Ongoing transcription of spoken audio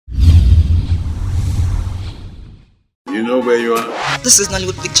You know where you are? This is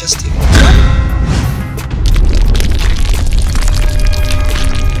Nollywoodpicturestv.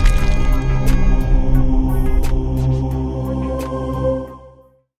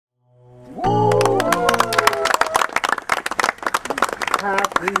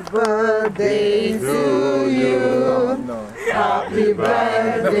 Happy birthday to you. Happy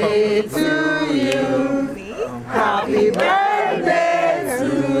birthday to you. Happy birthday to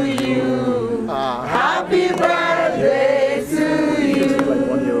you. Happy birthday to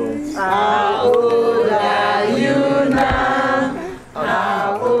you. How old are you now?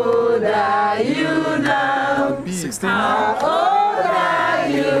 How old are you now? 16. How old are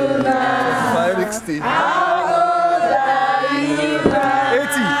you now? 560. How old are you now?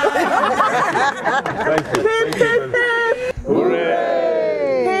 80. Thank you. Thank you. Hooray!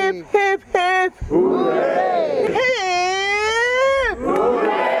 Hip, hip, hip! Hooray! Hip!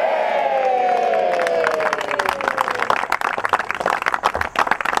 Hooray!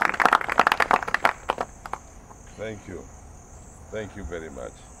 Thank you. Thank you very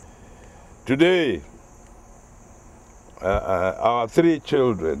much. Today, our 3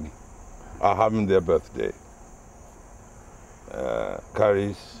 children are having their birthday.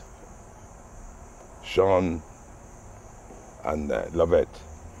 Caris, Sean, and Lovette.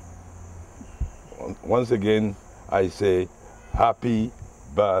 Once again, I say, happy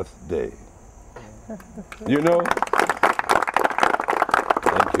birthday. You know,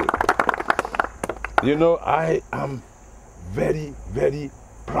 thank you. You know, I am very, very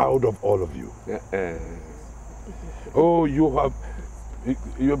proud of all of you. Oh, you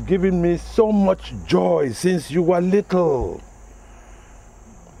have given me so much joy since you were little.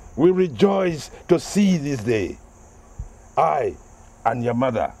 We rejoice to see this day. I and your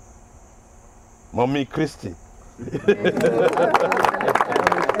mother, Mommy Christy.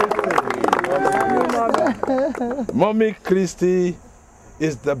 Mommy Christy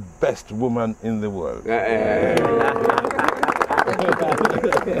is the best woman in the world.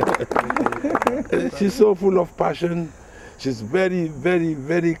 She's so full of passion. She's very, very,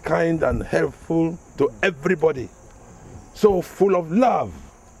 very kind and helpful to everybody. So full of love.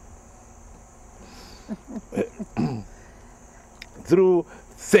 Through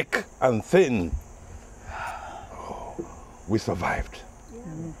thick and thin, we survived.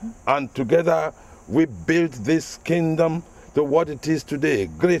 And together we built this kingdom to what it is today,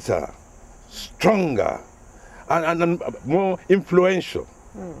 greater, stronger, and more influential.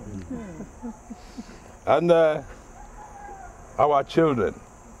 And our children,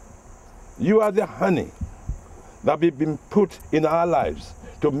 you are the honey that we've been put in our lives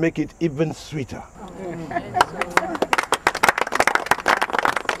to make it even sweeter.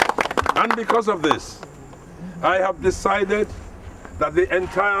 And because of this, I have decided that the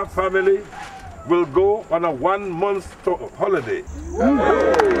entire family will go on a 1-month holiday.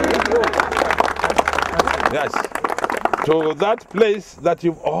 Yes, to that place that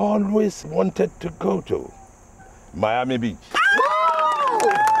you've always wanted to go to, Miami Beach.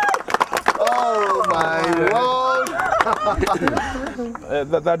 Oh my Lord!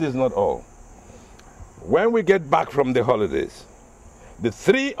 That is not all. When we get back from the holidays, the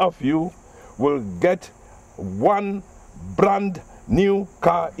 3 of you will get 1 brand new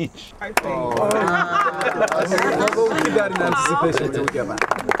car each. I think. We'll keep that in anticipation until we get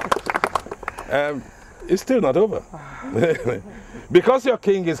back. It's still not over. Because your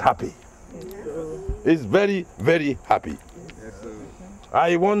king is happy. He's very, very happy.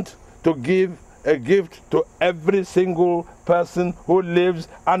 I want to give a gift to every single person who lives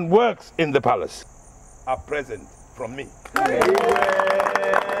and works in the palace. A present from me.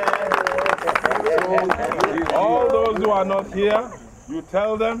 All those who are not here, you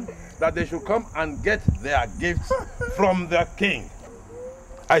tell them that they should come and get their gifts from their king.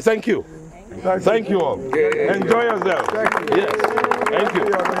 I thank you. Thank you all. Enjoy yourself. Yes. Thank you.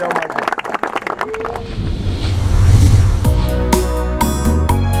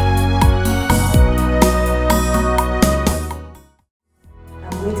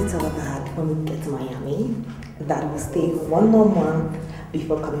 I'm going to tell Dad when we get to Miami that we'll stay 1 more month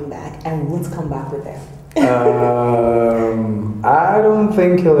before coming back and we won't come back with them. I don't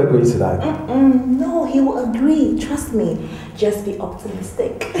think he'll agree to that. No, he will agree. Trust me. Just be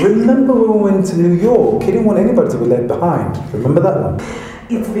optimistic. Remember when we went to New York? He didn't want anybody to be left behind. Remember that one?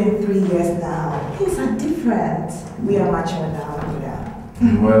 It's been 3 years now. Things are different. We are maturing now.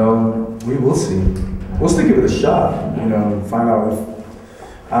 Well, we will see. We'll still give it a shot. You know, find out if...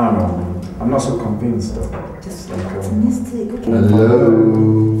 I don't know. I'm not so convinced though. Just be optimistic. Okay?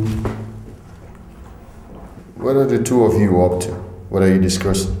 Hello. What are the 2 of you up to? What are you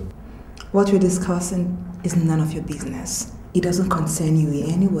discussing? What we're discussing is none of your business. It doesn't concern you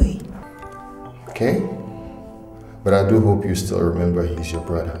in any way. Okay? But I do hope you still remember he's your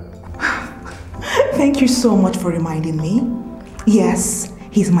brother. Thank you so much for reminding me. Yes,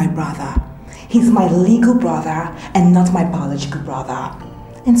 he's my brother. He's my legal brother and not my biological brother.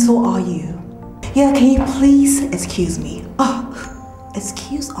 And so are you. Yeah, can you please excuse me? Oh,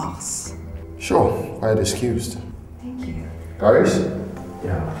 excuse us. Sure, quite excused. Thank you. Paris?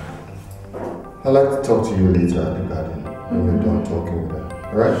 Yeah. I'd like to talk to you later at the garden when you're done talking with her.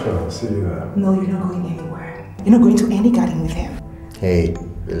 Alright? Sure, see you there. No, you're not going anywhere. You're not going to any garden with him. Hey,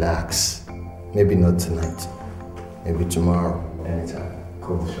 relax. Maybe not tonight. Maybe tomorrow. Anytime.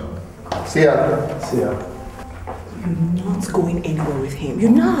 Cool, Sean. See ya. See ya. You're not going anywhere with him. You're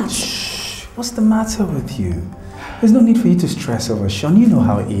not. Shh. What's the matter with you? There's no need for you to stress over Sean. You know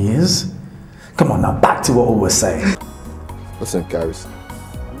how he is. Come on now, back to what we were saying. Listen, Caris.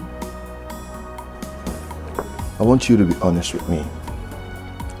 I want you to be honest with me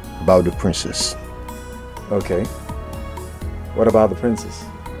about the princess. Okay. What about the princess?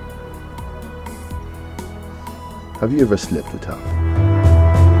 Have you ever slept with her?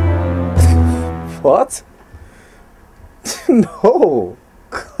 What? No.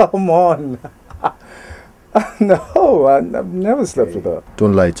 Come on. No, I've never slept with her.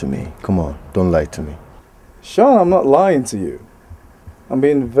 Don't lie to me. Come on, don't lie to me. Sean, I'm not lying to you. I'm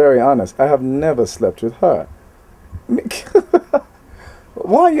being very honest. I have never slept with her.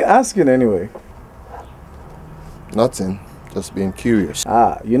 Why are you asking anyway? Nothing. Just being curious.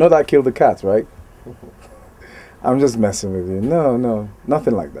 Ah, you know that killed the cat, right? I'm just messing with you. No,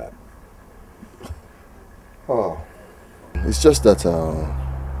 nothing like that. Oh. It's just that,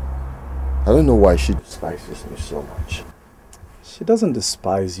 I don't know why she despises me so much. She doesn't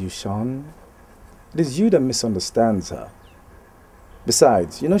despise you, Sean. It is you that misunderstands her.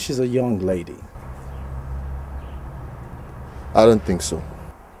 Besides, you know she's a young lady. I don't think so.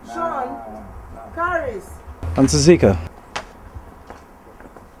 Sean, Paris. Auntie Zika.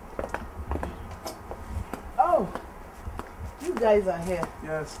 Oh, you guys are here.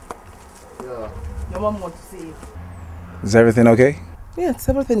 Yes. Yeah. Your mom wants to see you. Is everything okay? Yes,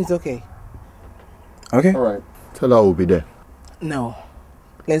 everything is okay. Okay. All right. Tell her we'll be there. No,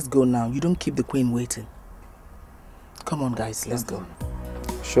 let's go now. You don't keep the queen waiting. Come on, guys, let's go.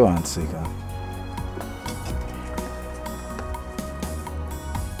 Sure, Auntie Zika.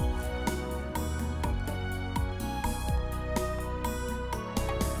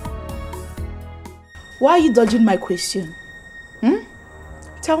 Why are you dodging my question?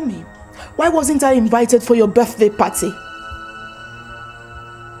 Tell me, why wasn't I invited for your birthday party?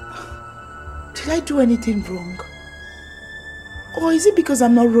 Did I do anything wrong? Or is it because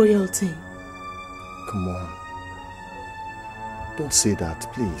I'm not royalty? Come on. Don't say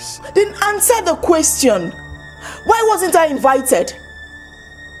that, please. Then answer the question. Why wasn't I invited?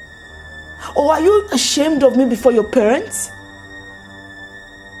 Or are you ashamed of me before your parents?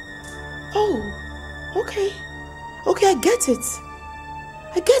 Oh, okay. Okay, I get it.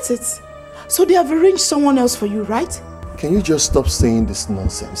 I get it. So they have arranged someone else for you, right? Can you just stop saying this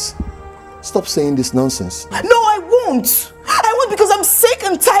nonsense? Stop saying this nonsense. No, I won't. I won't because I'm sick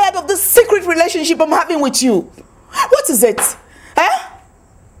and tired of this secret relationship I'm having with you. What is it? Eh?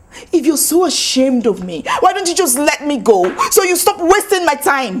 If you're so ashamed of me, why don't you just let me go so you stop wasting my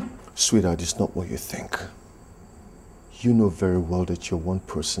time? Sweetheart, it's not what you think. You know very well that you're one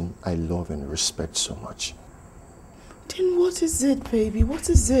person I love and respect so much. Then what is it, baby? What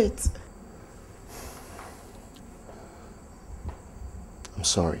is it? I'm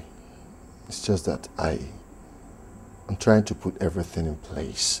sorry. It's just that I'm trying to put everything in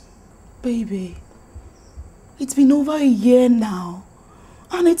place. Baby, it's been over a year now.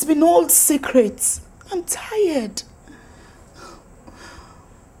 And it's been all secrets. I'm tired.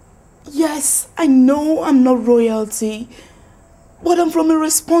 Yes, I know I'm not royalty, but I'm from a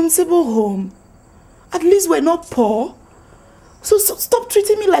responsible home. At least we're not poor. So stop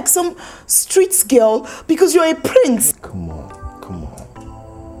treating me like some street girl because you're a prince. Come on, come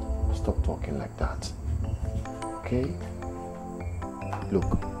on. Stop talking like that. Okay?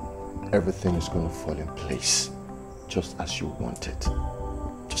 Look, everything is going to fall in place just as you want it.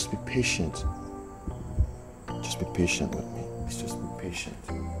 Just be patient. Just be patient with me. Just be patient.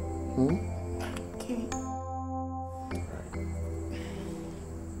 Okay.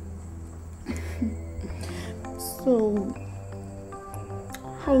 So,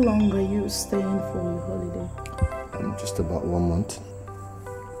 how long are you staying for your holiday? Just about 1 month.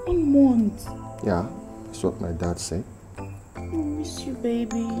 1 month? Yeah, that's what my dad said. I miss you,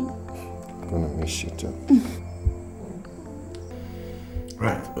 baby. I'm gonna miss you too.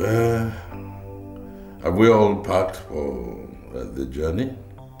 Right. Have we all packed for the journey?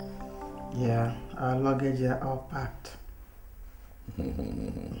 Yeah, our luggage are all packed.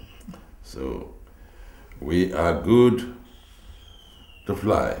 So, we are good to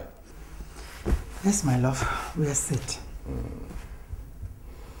fly. Yes, my love, we are set.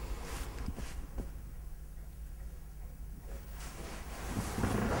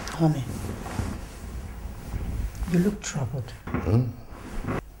 Honey, you look troubled.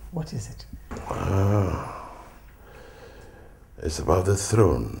 What is it? It's about the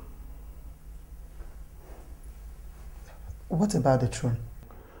throne. What about the throne?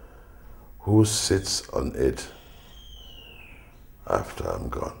 Who sits on it after I'm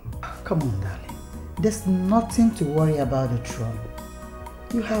gone? Come on, darling. There's nothing to worry about the throne.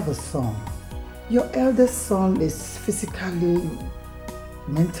 You have a son. Your eldest son is physically,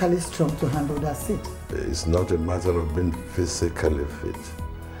 mentally strong to handle that seat. It's not a matter of being physically fit.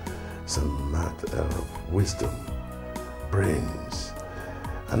 It's a matter of wisdom, brains.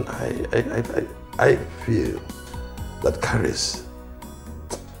 And I feel that Caris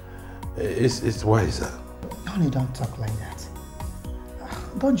is wiser. Honey, don't talk like that.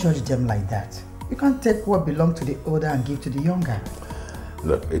 Don't judge them like that. You can't take what belongs to the older and give to the younger.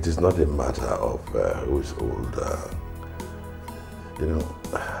 Look, it is not a matter of who is older. You know.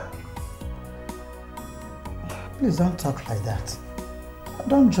 Please don't talk like that.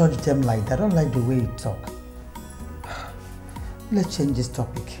 Don't judge them like that. I don't like the way you talk. Let's change this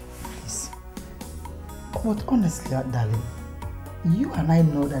topic, please. But honestly, darling, you and I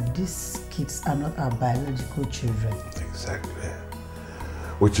know that these kids are not our biological children. Exactly.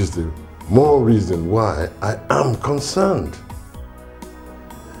 Which is the more reason why I am concerned.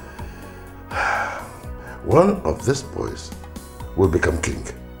 One of these boys will become king.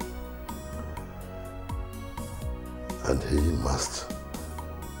 And he must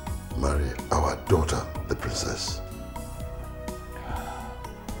marry our daughter, the princess.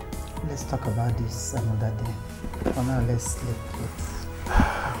 Let's talk about this another day. For now, let's sleep, please.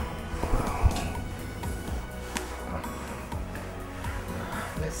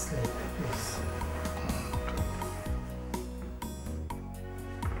 Let's sleep, please.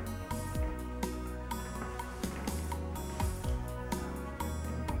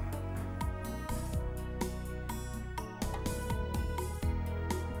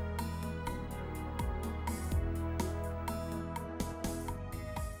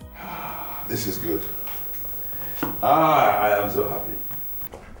 This is good. I am so happy.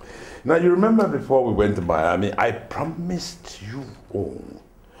 Now, you remember before we went to Miami, I promised you all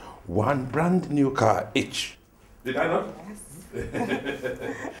one brand new car each. Did I not? Yes.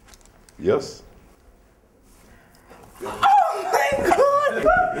 Yes? Oh my God!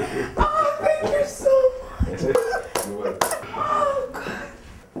 Oh, thank you so much. You're welcome. Oh God.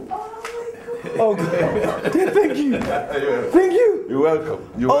 Oh God. Thank you. Thank you. You're welcome.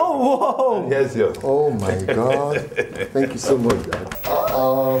 Oh, wow. Yes, yes. Oh my God. Thank you so much, Dad.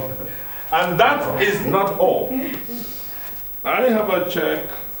 And that is not all. I have a check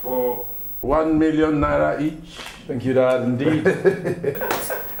for 1 million naira each. Thank you, Dad, indeed.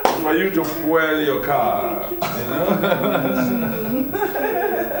 For you to fuel your car, you know?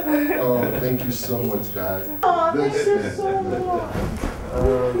 Oh, thank you so much, Dad. Oh, thank you so much.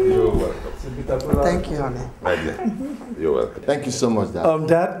 You're welcome. Thank you, honey. You're welcome. Thank you so much, Dad.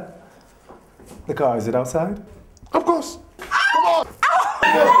 Dad, the car, is it outside? Of course. Come on!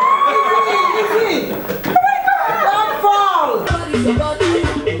 Don't fall!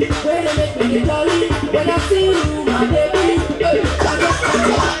 When I see you, my baby,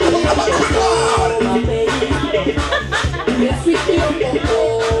 my baby, yes, we feel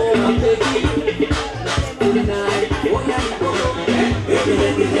my baby. Tonight, oh yeah, you go,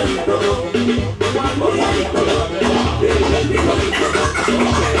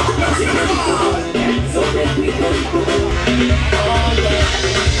 so let me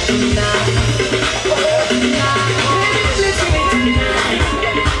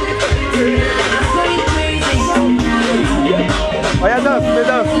Oh yeah, dance, play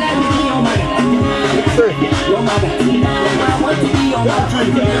dance.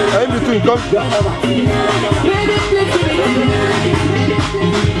 In between, come.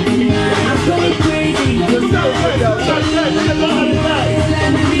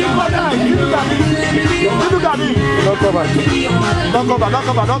 Don't cover.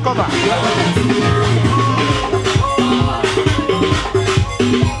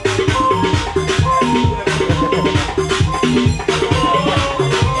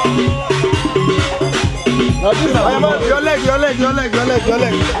 Your leg.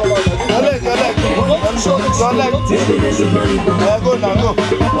 Go now, go.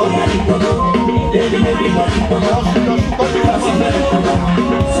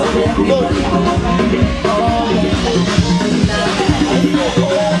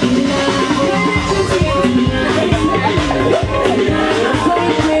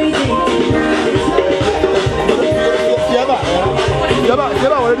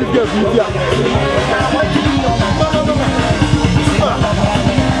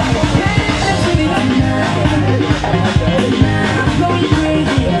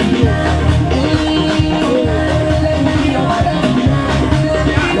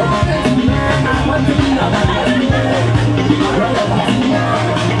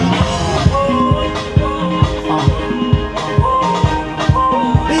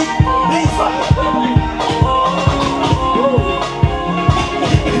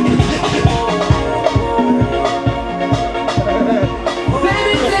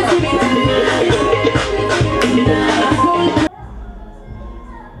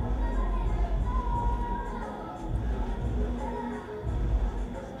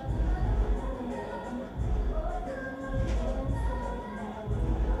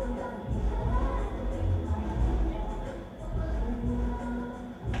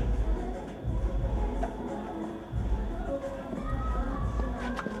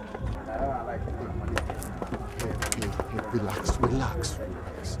 Relax.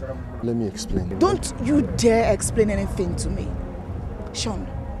 Let me explain. Don't you dare explain anything to me. Sean,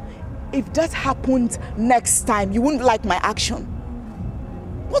 if that happened next time, you wouldn't like my action.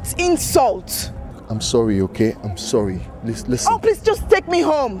 What's insult? I'm sorry, okay? I'm sorry. Listen. Oh, please just take me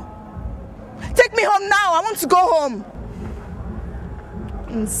home. Take me home now. I want to go home.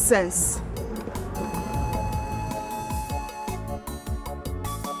 Nonsense.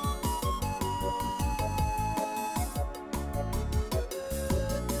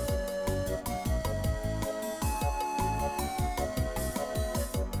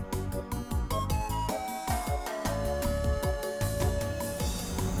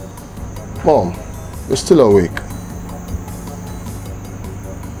 Mom, you're still awake.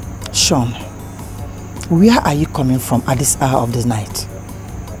 Sean, where are you coming from at this hour of the night?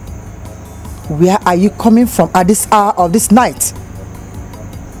 Where are you coming from at this hour of this night?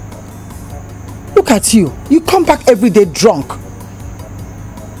 Look at you. You come back every day drunk.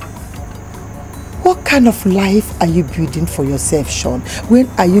 What kind of life are you building for yourself, Sean? When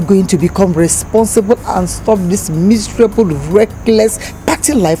are you going to become responsible and stop this miserable, reckless,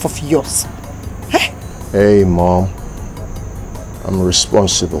 party life of yours? Eh? Hey, Mom. I'm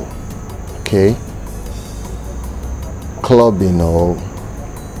responsible, okay? Clubbing or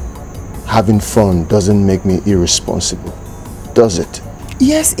having fun doesn't make me irresponsible, does it?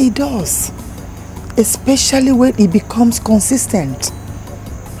 Yes, it does. Especially when it becomes consistent.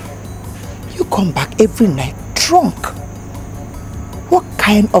 You come back every night drunk. What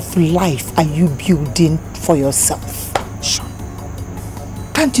kind of life are you building for yourself, Sean?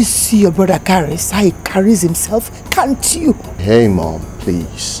 Can't you see your brother carries how he carries himself? Can't you? Hey, Mom,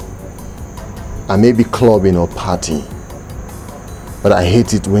 please. I may be clubbing or partying, but I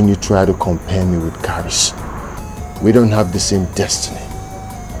hate it when you try to compare me with Caris. We don't have the same destiny,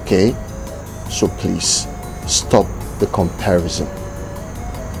 okay? So please, stop the comparison.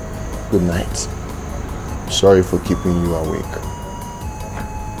 Good night. Sorry for keeping you awake.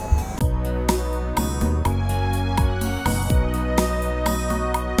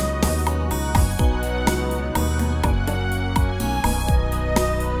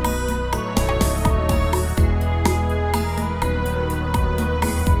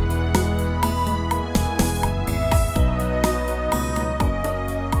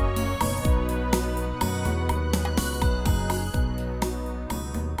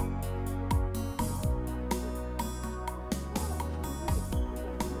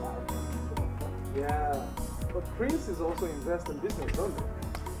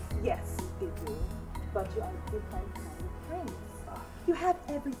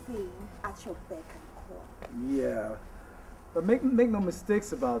 But make no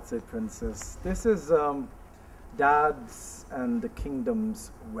mistakes about it, Princess. This is Dad's and the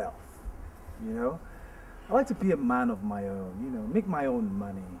kingdom's wealth, you know? I like to be a man of my own, you know, make my own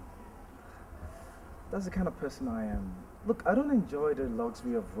money. That's the kind of person I am. Look, I don't enjoy the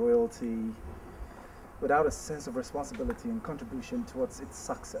luxury of royalty without a sense of responsibility and contribution towards its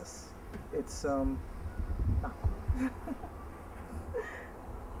success. It's,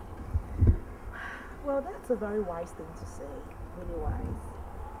 Well, that's a very wise thing to say. Really wise.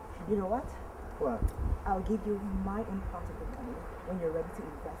 You know what? What? I'll give you my own part of the money when you're ready to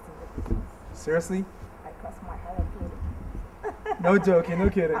invest in the business. Seriously? I cross my heart and feel it. No joking, no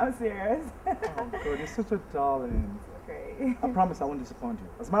kidding. I'm serious. Oh, God, you're such a darling. Okay. I promise I won't disappoint you.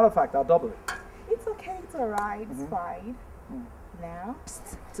 As a matter of fact, I'll double it. It's okay, it's alright, it's fine. Now,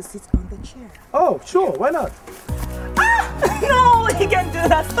 to sit on the chair. Oh, sure, why not? Ah! No, he can't do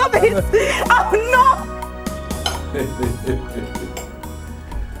that. Stop it! Oh, no!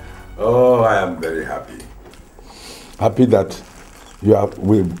 Oh, I am very happy. Happy that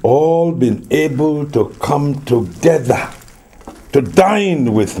we've all been able to come together to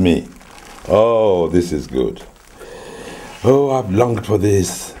dine with me. Oh, this is good. Oh, I've longed for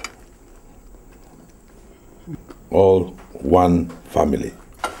this. All one family.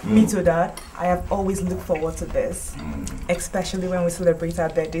 Me too, Dad. I have always looked forward to this, especially when we celebrate our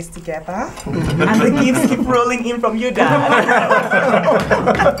birthdays together and the gifts keep rolling in from you, Dad.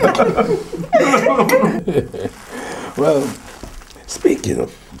 Well, speaking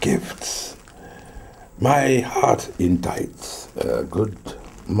of gifts, my heart indites a good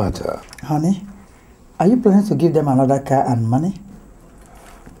matter. Honey, are you planning to give them another car and money?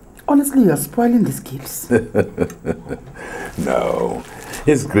 Honestly, you're spoiling these gifts. No,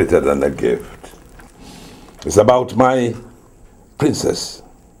 it's greater than a gift. It's about my princess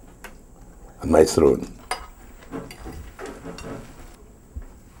and my throne.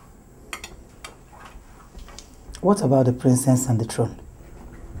 What about the princess and the throne?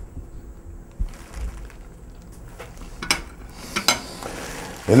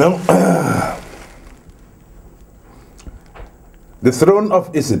 You know, the throne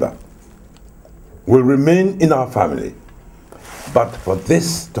of Isiba will remain in our family. But for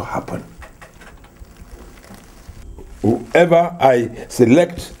this to happen, whoever I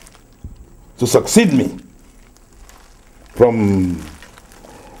select to succeed me from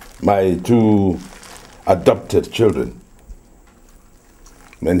my 2 adopted children,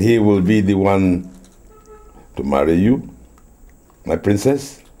 then he will be the one to marry you, my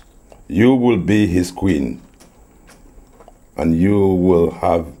princess. You will be his queen, and you will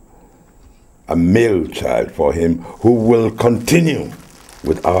have a male child for him who will continue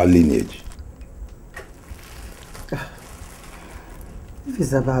with our lineage. If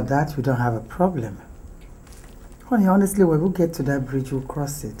it's about that, we don't have a problem. Honey, honestly, when we get to that bridge, we'll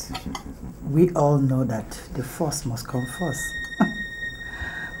cross it. We all know that the first must come first.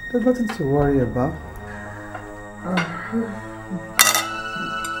 There's nothing to worry about.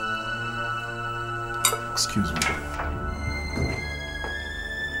 Excuse me.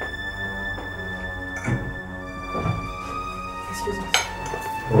 Excuse me.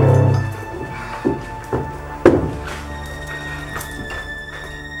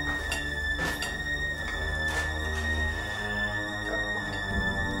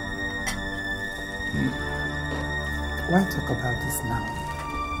 Why talk about this now?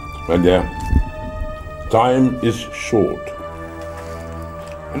 My dear, time is short,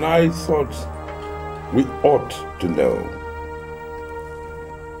 and I thought we ought to know.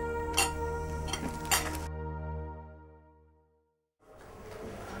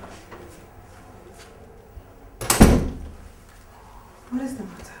 What is the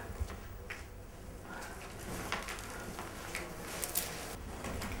matter?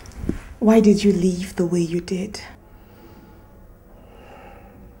 Why did you leave the way you did?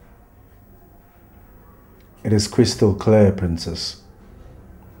 It is crystal clear, Princess.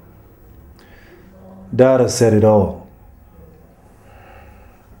 Dad has said it all.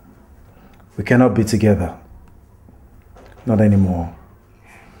 We cannot be together. Not anymore.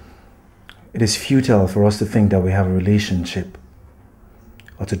 It is futile for us to think that we have a relationship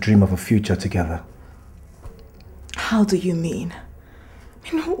or to dream of a future together. How do you mean?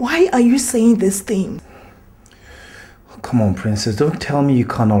 Why are you saying this thing? Come on, Princess, don't tell me you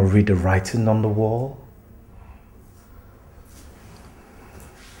cannot read the writing on the wall.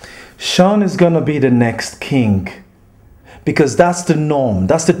 Sean is gonna be the next king because that's the norm,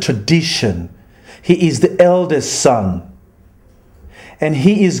 that's the tradition. He is the eldest son and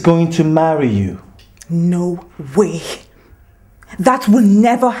he is going to marry you. No way. That will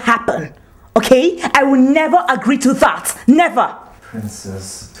never happen, okay? I will never agree to that, never.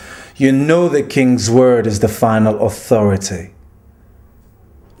 Princess, you know the king's word is the final authority.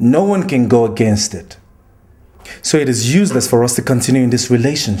 No one can go against it. So it is useless for us to continue in this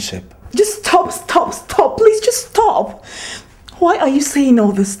relationship. Just stop. Please just stop. Why are you saying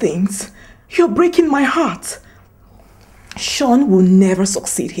all these things? You're breaking my heart. Sean will never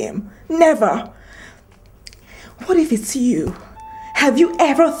succeed him. Never. What if it's you? Have you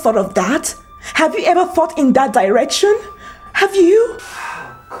ever thought of that? Have you ever thought in that direction? Have you?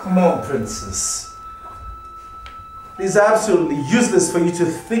 Come on, Princess. It's absolutely useless for you to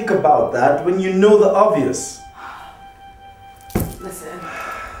think about that when you know the obvious. Listen,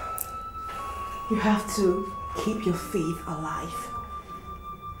 you have to keep your faith alive.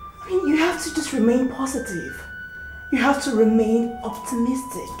 mean, you have to just remain positive. You have to remain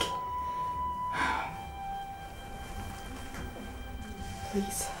optimistic.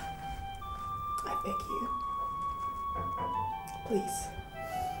 Please. I beg you. Please.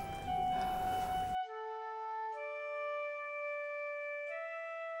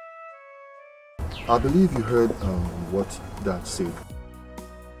 I believe you heard what Dad said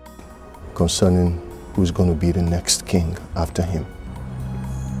concerning who's going to be the next king after him.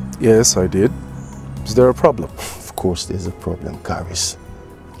 Yes, I did. Is there a problem? Of course there's a problem, Karis.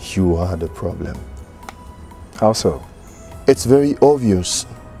 You are the problem. How so? It's very obvious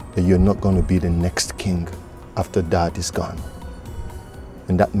that you're not going to be the next king after Dad is gone.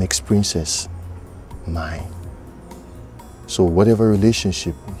 And that makes Princess mine. So whatever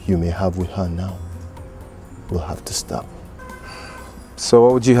relationship you may have with her now will have to stop. So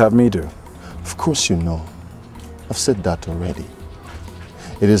what would you have me do? Of course you know. I've said that already.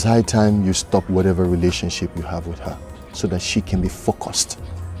 It is high time you stop whatever relationship you have with her so that she can be focused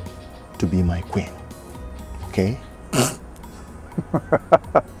to be my queen. Okay?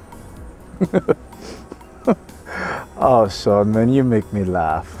 Oh, Sean, man, you make me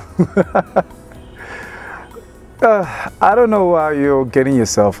laugh. I don't know why you're getting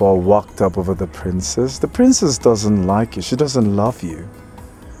yourself all worked up over the princess. The princess doesn't like you. She doesn't love you.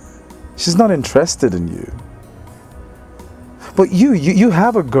 She's not interested in you. But you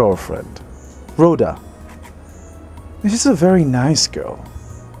have a girlfriend, Rhoda. She's a very nice girl.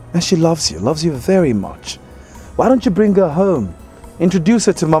 And she loves you very much. Why don't you bring her home? Introduce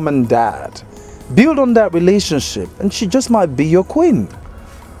her to mom and dad. Build on that relationship and she just might be your queen.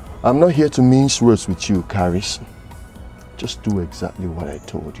 I'm not here to mince words with you, Karis. Just do exactly what I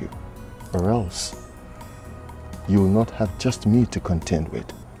told you. Or else, you will not have just me to contend with,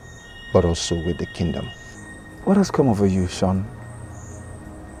 but also with the kingdom. What has come over you, Sean?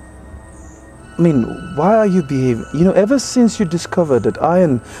 I mean, why are you behaving? You know, ever since you discovered that I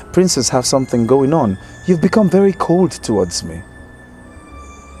and Princess have something going on, you've become very cold towards me.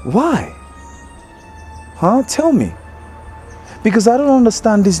 Why? Huh? Tell me. Because I don't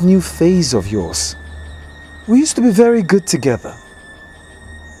understand this new phase of yours. We used to be very good together.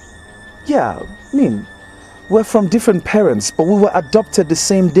 Yeah, I mean, we're from different parents, but we were adopted the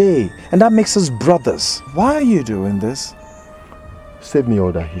same day, and that makes us brothers. Why are you doing this? Save me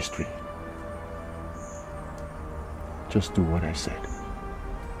all that history. Just do what I said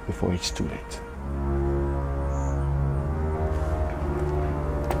before it's too late.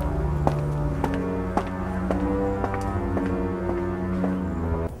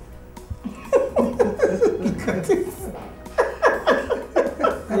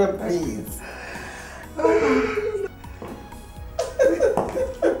 Please.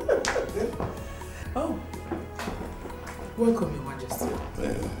 Oh, welcome, Your Majesty.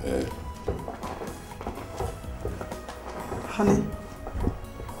 Honey,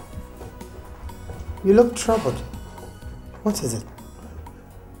 you look troubled. What is it?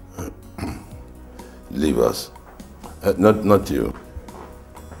 Leave us. Not you.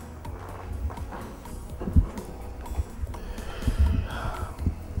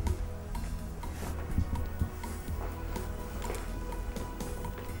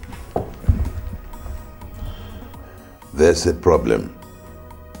 There's a problem.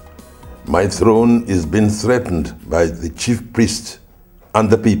 My throne is being threatened by the chief priest and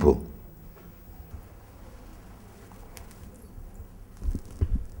the people.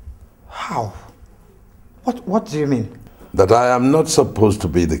 How? What do you mean? That I am not supposed to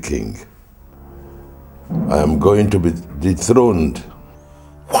be the king. I am going to be dethroned.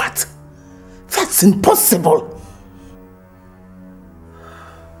 What? That's impossible.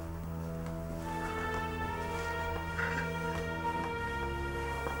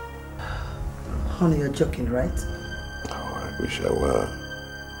 Honey, you're joking, right? Oh, I wish I were.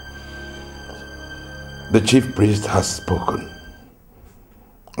 The chief priest has spoken.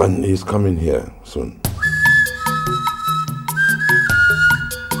 And he's coming here soon.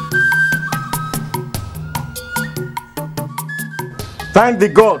 Thank the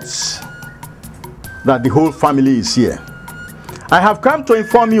gods that the whole family is here. I have come to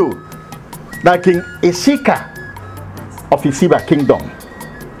inform you that King Chika of Isiba Kingdom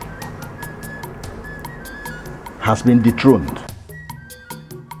has been dethroned.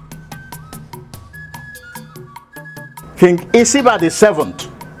 King Isiba VII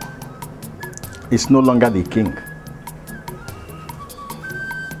is no longer the king.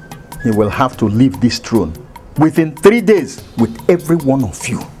 He will have to leave this throne within 3 days with every one of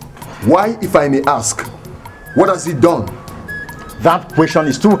you. Why, if I may ask? What has he done? That question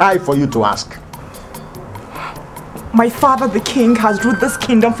is too high for you to ask. My father, the king, has ruled this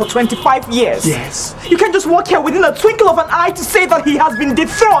kingdom for 25 years. Yes. You can't just walk here within a twinkle of an eye to say that he has been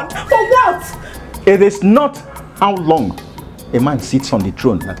dethroned. For what? It is not how long a man sits on the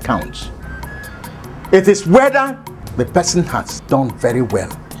throne that counts. It is whether the person has done very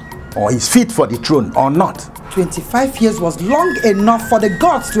well or is fit for the throne or not. 25 years was long enough for the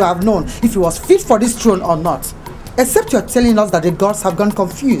gods to have known if he was fit for this throne or not. Except you're telling us that the gods have gone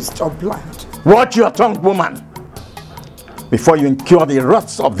confused or blind. Watch your tongue, woman, before you incur the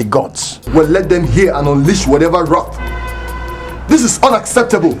wrath of the gods. Well, let them hear and unleash whatever wrath. This is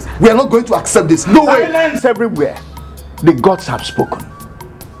unacceptable. We are not going to accept this. No way. Silence everywhere. The gods have spoken.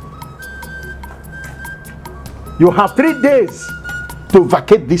 You have 3 days to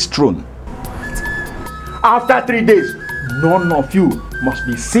vacate this throne. After 3 days, none of you must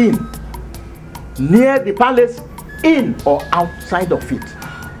be seen near the palace, in or outside of it.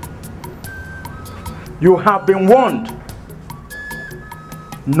 You have been warned.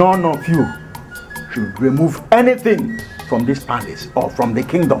 None of you should remove anything from this palace or from the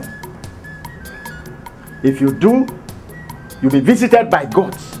kingdom. If you do, you'll be visited by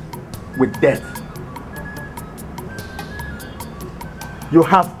gods with death. You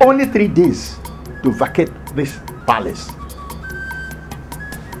have only 3 days to vacate this palace.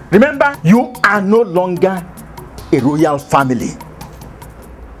 Remember, you are no longer a royal family.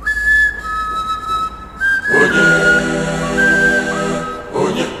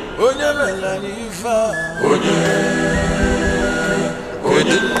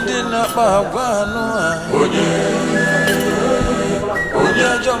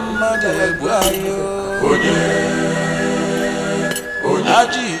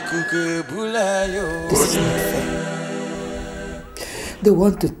 This is not fair. They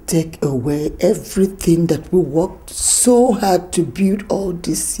want to take away everything that we worked so hard to build all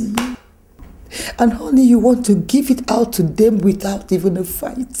this year. And honey, you want to give it out to them without even a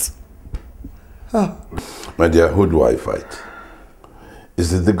fight. Ah. My dear, who do I fight?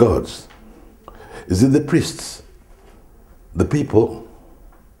 Is it the gods? Is it the priests? The people?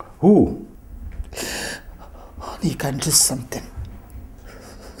 Who? Honey, you can do something.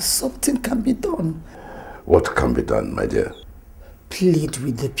 Something can be done. What can be done, my dear? Plead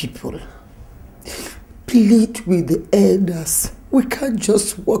with the people. Plead with the elders. We can't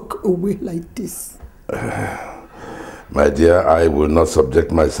just walk away like this. My dear, I will not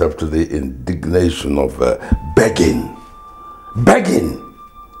subject myself to the indignation of begging. Begging!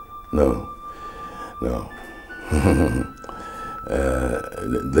 No. No.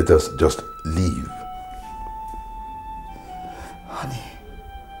 Let us just leave. Honey,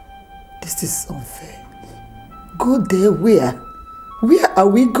 this is unfair. Go there where? Where are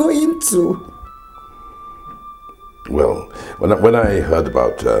we going to? Well, when I heard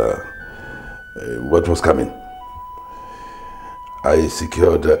about what was coming, I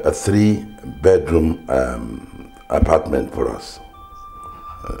secured a 3-bedroom apartment for us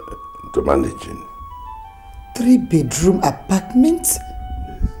to manage in. 3-bedroom apartment?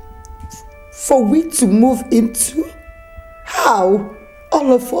 For we to move into? How?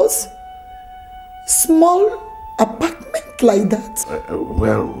 All of us? Small apartment like that?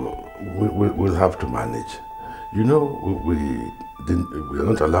 We'll have to manage. You know, we are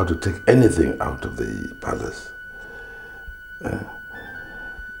not allowed to take anything out of the palace.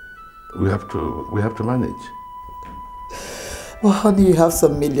 We have to manage. Well, honey, you have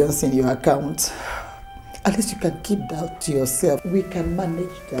some millions in your account. At least you can keep that to yourself. We can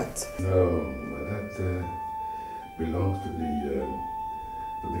manage that. No, that belongs to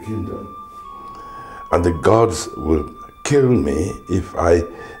the kingdom. And the gods will kill me if I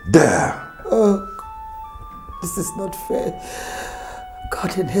dare. Oh, this is not fair.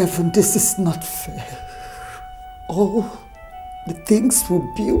 God in heaven, this is not fair. All the things we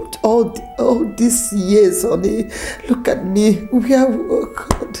built, all these years, honey. Look at me. We are, oh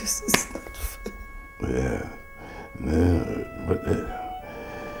God, this is not fair. Yeah. No, but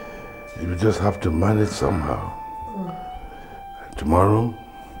you just have to manage somehow. Tomorrow,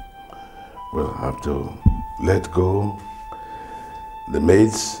 we'll have to let go the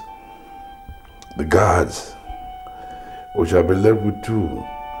maids, the guards. We shall be left with 2,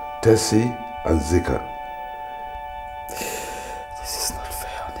 Tessie and Zika. This is not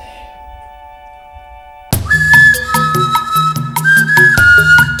fair, honey.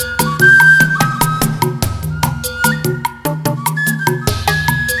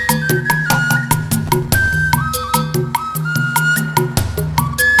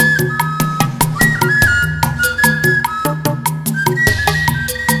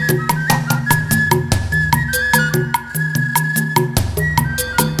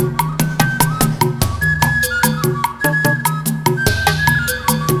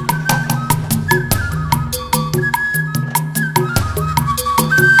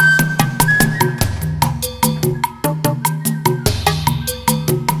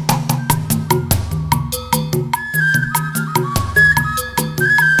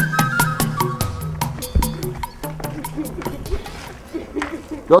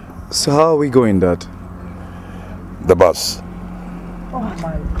 So how are we going, Dad? The bus. Oh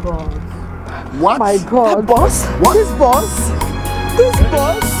my God. What? My God. The boss? What? This boss? This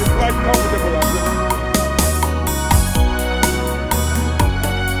boss? It's quite comfortable.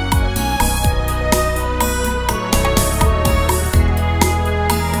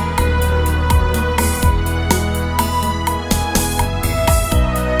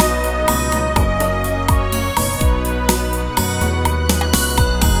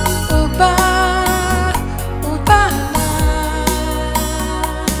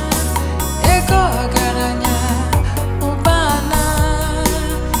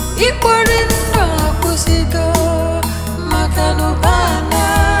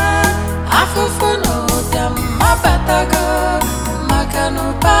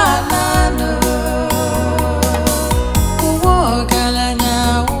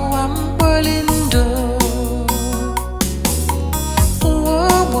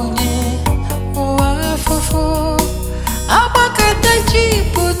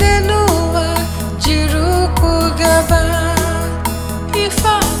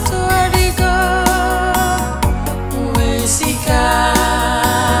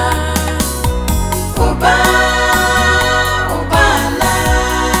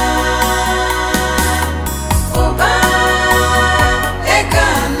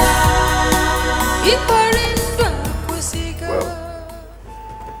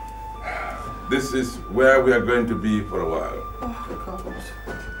 This is where we are going to be for a while.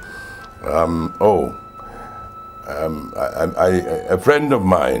 A friend of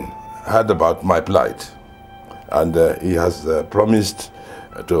mine heard about my plight, and he has promised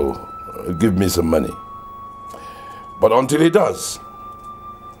to give me some money. But until he does,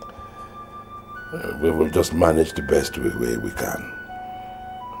 we will just manage the best way we can.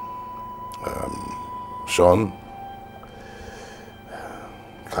 Sean,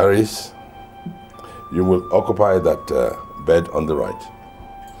 Caris, you will occupy that bed on the right.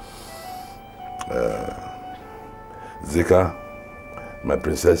 Zika, my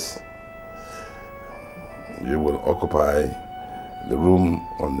princess, you will occupy the room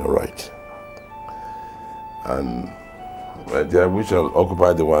on the right. And my dear, we shall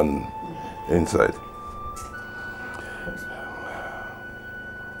occupy the one inside.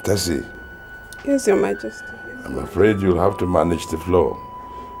 Tessie. Yes, Your Majesty. I'm afraid you'll have to manage the floor.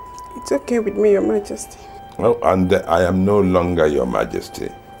 It's okay with me, Your Majesty. Oh, and I am no longer Your Majesty.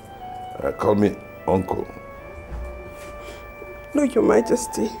 Call me Uncle. No, Your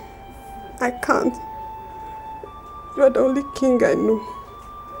Majesty. I can't. You are the only king I know.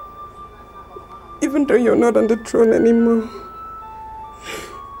 Even though you're not on the throne anymore.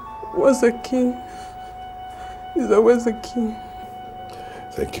 Was a king. He's always a king.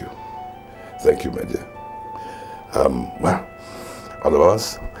 Thank you. Thank you, my dear. Well, all of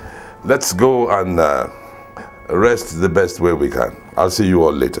us, let's go and rest the best way we can. I'll see you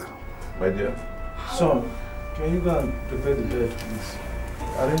all later. My dear. Son, can you go and prepare the bed, please?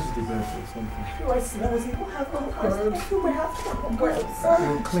 Arrange the bed or something.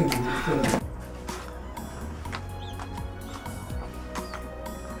 We'll clean it.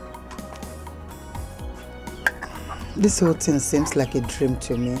 This whole thing seems like a dream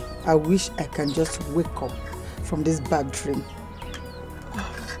to me. I wish I can just wake up from this bad dream.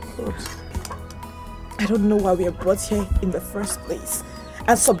 God. I don't know why we are brought here in the first place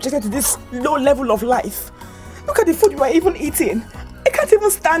and subjected to this low level of life. Look at the food you are even eating. I can't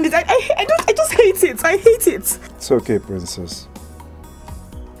even stand it. I just hate it. I hate it. It's okay, princess.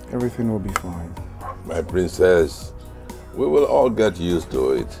 Everything will be fine. My princess, we will all get used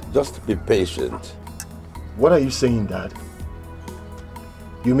to it. Just be patient. What are you saying, Dad?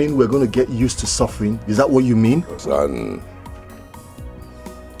 You mean we're going to get used to suffering? Is that what you mean? Son,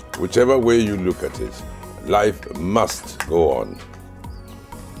 whichever way you look at it, life must go on.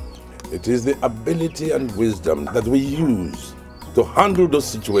 It is the ability and wisdom that we use to handle those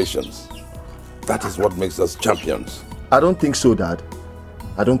situations. That is what makes us champions. I don't think so, Dad.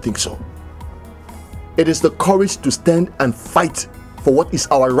 I don't think so. It is the courage to stand and fight for what is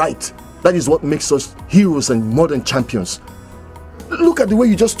our right. That is what makes us heroes and modern champions. Look at the way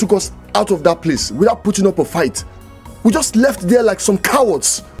you just took us out of that place without putting up a fight. We just left there like some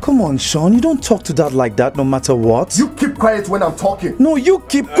cowards. Come on, Sean, you don't talk to Dad like that no matter what. You keep quiet when I'm talking. No, you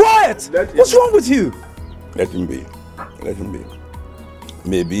keep quiet! What's wrong with you? Let him be. Let him be.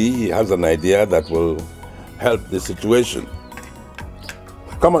 Maybe he has an idea that will help the situation.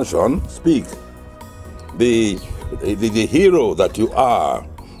 Come on, Sean, speak. The hero that you are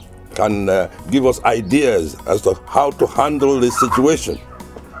can give us ideas as to how to handle this situation.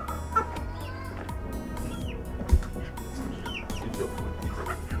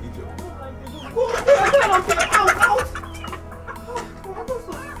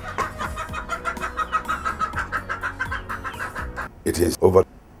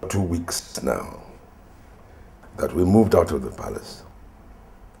 2 weeks now that we moved out of the palace.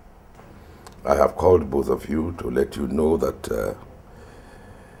 I have called both of you to let you know that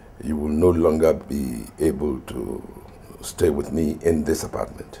you will no longer be able to stay with me in this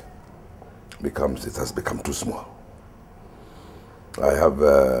apartment because it has become too small. I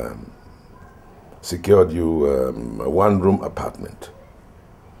have secured you a one-room apartment.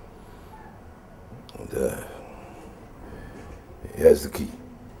 And, here's the key.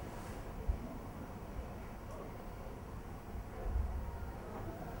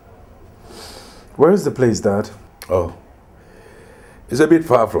 Where is the place, Dad? Oh, it's a bit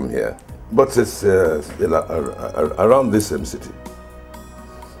far from here, but it's around this same city.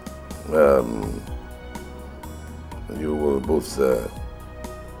 You will both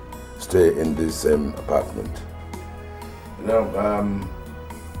stay in this same apartment. Now,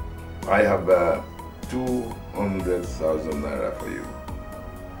 I have 200,000 naira for you.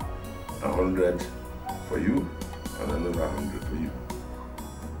 100 for you, and another 100 for you.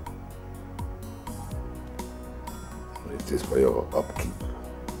 It is for your upkeep.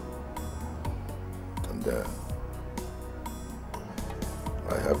 And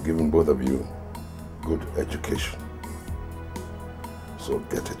I have given both of you good education. So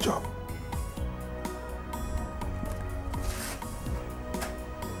get a job.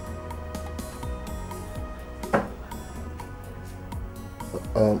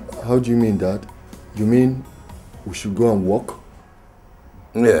 How do you mean, Dad? You mean we should go and work?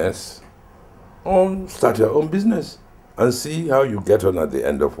 Yes. Or start your own business and see how you get on at the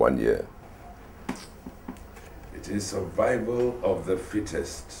end of 1 year. It is survival of the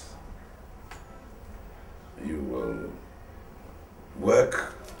fittest. You will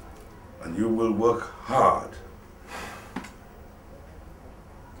work, and you will work hard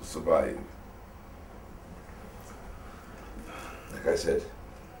to survive. Like I said,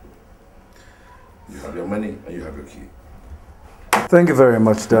 you have your money and you have your key. Thank you very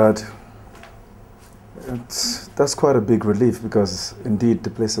much, Dad. That's quite a big relief because indeed the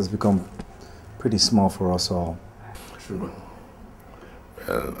place has become pretty small for us all. Sure.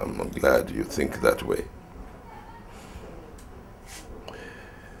 Well, I'm glad you think that way.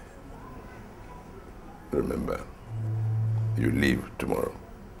 Remember, you leave tomorrow.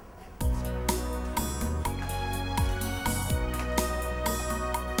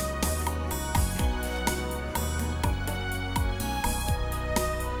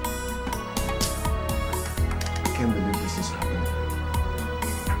 I can't believe this is happening.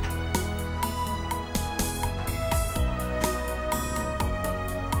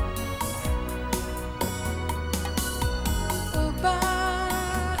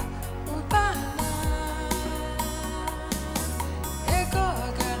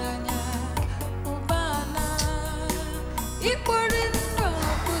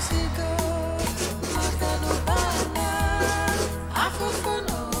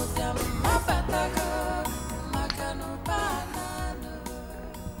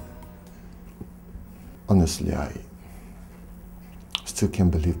 Honestly, I still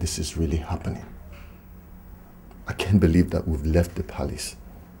can't believe this is really happening. I can't believe that we've left the palace.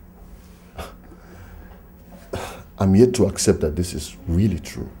 I'm yet to accept that this is really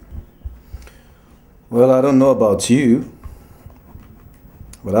true. Well, I don't know about you,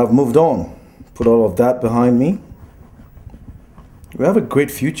 but I've moved on. Put all of that behind me. We have a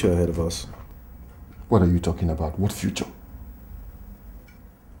great future ahead of us. What are you talking about? What future?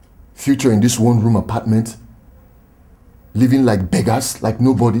 Future in this one-room apartment? Living like beggars, like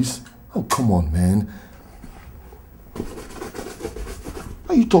nobodies? Oh, come on, man.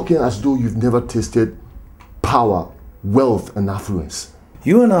 Are you talking as though you've never tasted power, wealth, and affluence?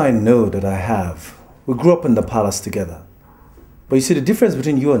 You and I know that I have. We grew up in the palace together. But you see, the difference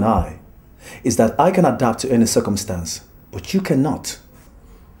between you and I is that I can adapt to any circumstance, but you cannot.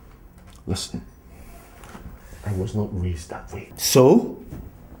 Listen, I was not raised that way. So?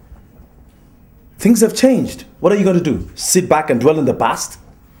 Things have changed. What are you going to do? Sit back and dwell in the past?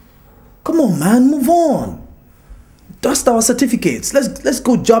 Come on, man, move on. Dust our certificates. Let's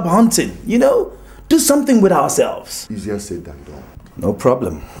go job hunting, you know? Do something with ourselves. Easier said than done. No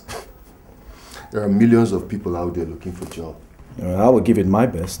problem. There are millions of people out there looking for jobs. I will give it my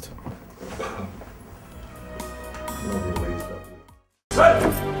best. Hey!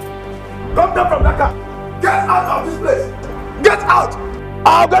 Come down from that car! Get out of this place! Get out!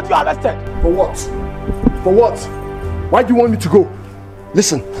 I'll get you arrested! For what? For what? Why do you want me to go?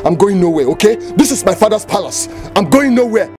 Listen, I'm going nowhere, okay? This is my father's palace. I'm going nowhere.